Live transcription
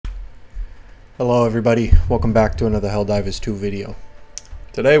Hello everybody, welcome back to another Helldivers 2 video.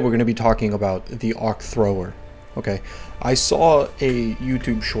 Today we're going to be talking about the arc thrower. Okay, I saw a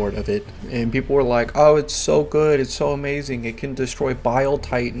YouTube short of it and people were like, oh, it's so good, it's so amazing, it can destroy Bile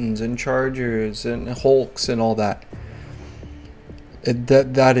Titans and Chargers and Hulks and all that.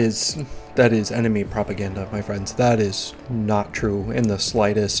 That is enemy propaganda, my friends. That is not true in the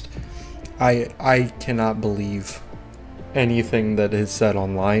slightest. I cannot believe anything that is said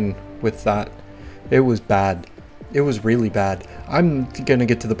online with that. It was bad. It was really bad. I'm gonna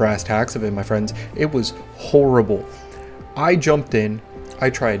get to the brass tacks of it, my friends. It was horrible. I jumped in. I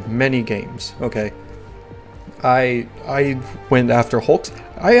tried many games, okay? I went after Hulks.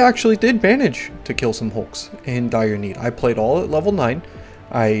 I actually did manage to kill some Hulks in dire need. I played all at level 9.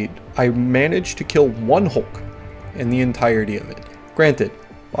 I managed to kill one Hulk in the entirety of it. Granted,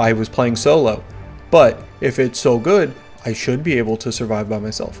 I was playing solo, but if it's so good, I should be able to survive by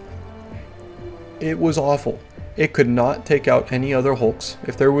myself. It was awful. It could not take out any other Hulks.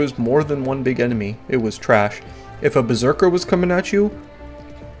 If there was more than one big enemy, it was trash. If a Berserker was coming at you,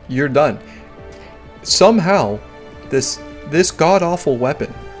 you're done. Somehow, this god-awful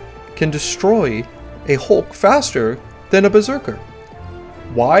weapon can destroy a Hulk faster than a Berserker.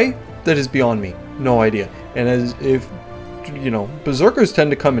 Why? That is beyond me. No idea. And as if, you know, Berserkers tend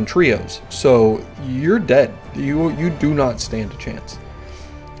to come in trios, so you're dead. You do not stand a chance.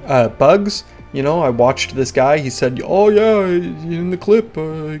 Bugs, you know, I watched this guy, he said, oh yeah, in the clip,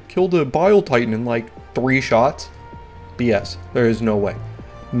 killed a Bile Titan in like 3 shots. BS. There is no way.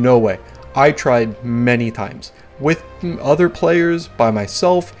 No way. I tried many times. With other players, by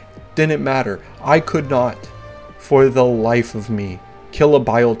myself, didn't matter. I could not, for the life of me, kill a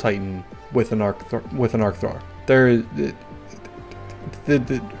Bile Titan with an arc thrower.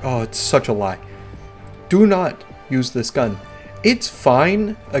 Oh, it's such a lie. Do not use this gun. It's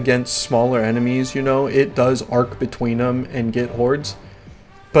fine against smaller enemies, you know, it does arc between them and get hordes.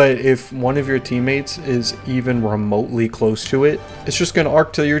 But if one of your teammates is even remotely close to it, it's just going to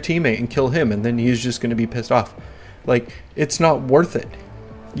arc to your teammate and kill him, and then he's just going to be pissed off. Like, it's not worth it.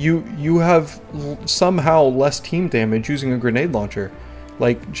 You have somehow less team damage using a grenade launcher.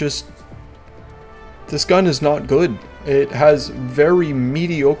 Like, just... this gun is not good. It has very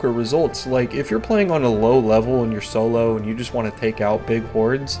mediocre results. Like, if you're playing on a low level and you're solo and you just want to take out big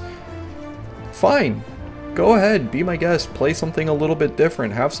hordes, fine. Go ahead, be my guest, play something a little bit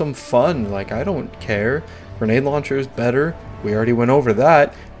different, have some fun. Like, I don't care. Grenade launcher is better. We already went over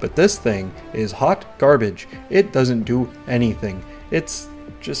that. But this thing is hot garbage. It doesn't do anything. It's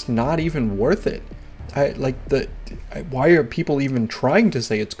just not even worth it. Why are people even trying to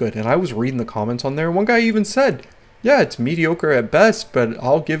say it's good? And I was reading the comments on there, and one guy even said, yeah, it's mediocre at best, but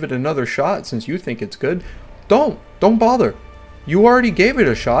I'll give it another shot since you think it's good. Don't bother. You already gave it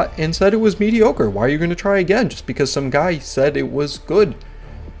a shot and said it was mediocre. Why are you going to try again just because some guy said it was good?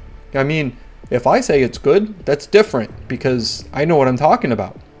 I mean, if I say it's good, that's different because I know what I'm talking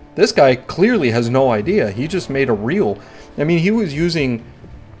about. This guy clearly has no idea. He just made a reel. I mean, he was using,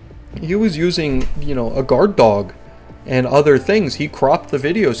 you know, a guard dog and other things. He cropped the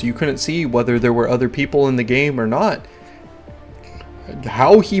video so you couldn't see whether there were other people in the game or not.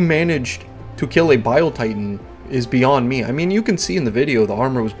 How he managed to kill a Bile Titan is beyond me. I mean, you can see in the video the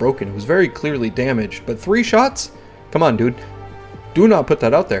armor was broken. It was very clearly damaged, but 3 shots? Come on, dude. Do not put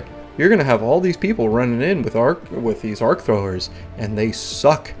that out there. You're gonna have all these people running in with these arc throwers, and they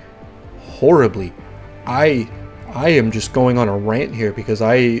suck horribly. I am just going on a rant here because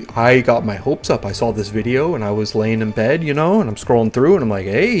I got my hopes up. I saw this video and I was laying in bed, you know, and I'm scrolling through and I'm like,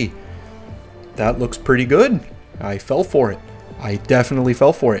 hey, that looks pretty good. I fell for it. I definitely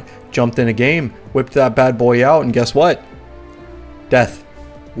fell for it. Jumped in a game, whipped that bad boy out, and guess what? Death.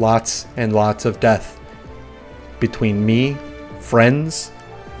 Lots and lots of death. Between me, friends,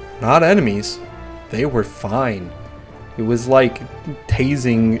 not enemies, they were fine. It was like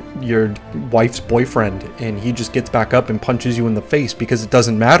tasing your wife's boyfriend and he just gets back up and punches you in the face because it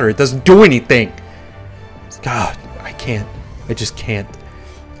doesn't matter. It doesn't do anything. God, I can't. I just can't.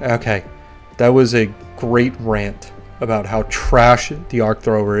 Okay, that was a great rant about how trash the arc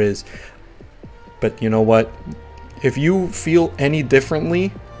thrower is. But you know what? If you feel any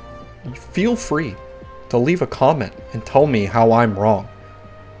differently, feel free to leave a comment and tell me how I'm wrong.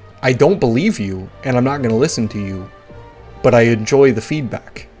 I don't believe you and I'm not going to listen to you. But I enjoy the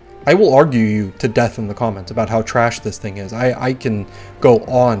feedback. I will argue you to death in the comments about how trash this thing is. I can go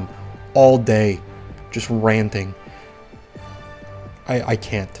on all day just ranting. I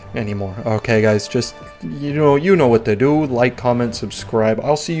can't anymore. Okay, guys, just, you know what to do. Like, comment, subscribe.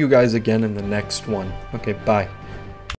 I'll see you guys again in the next one. Okay, bye.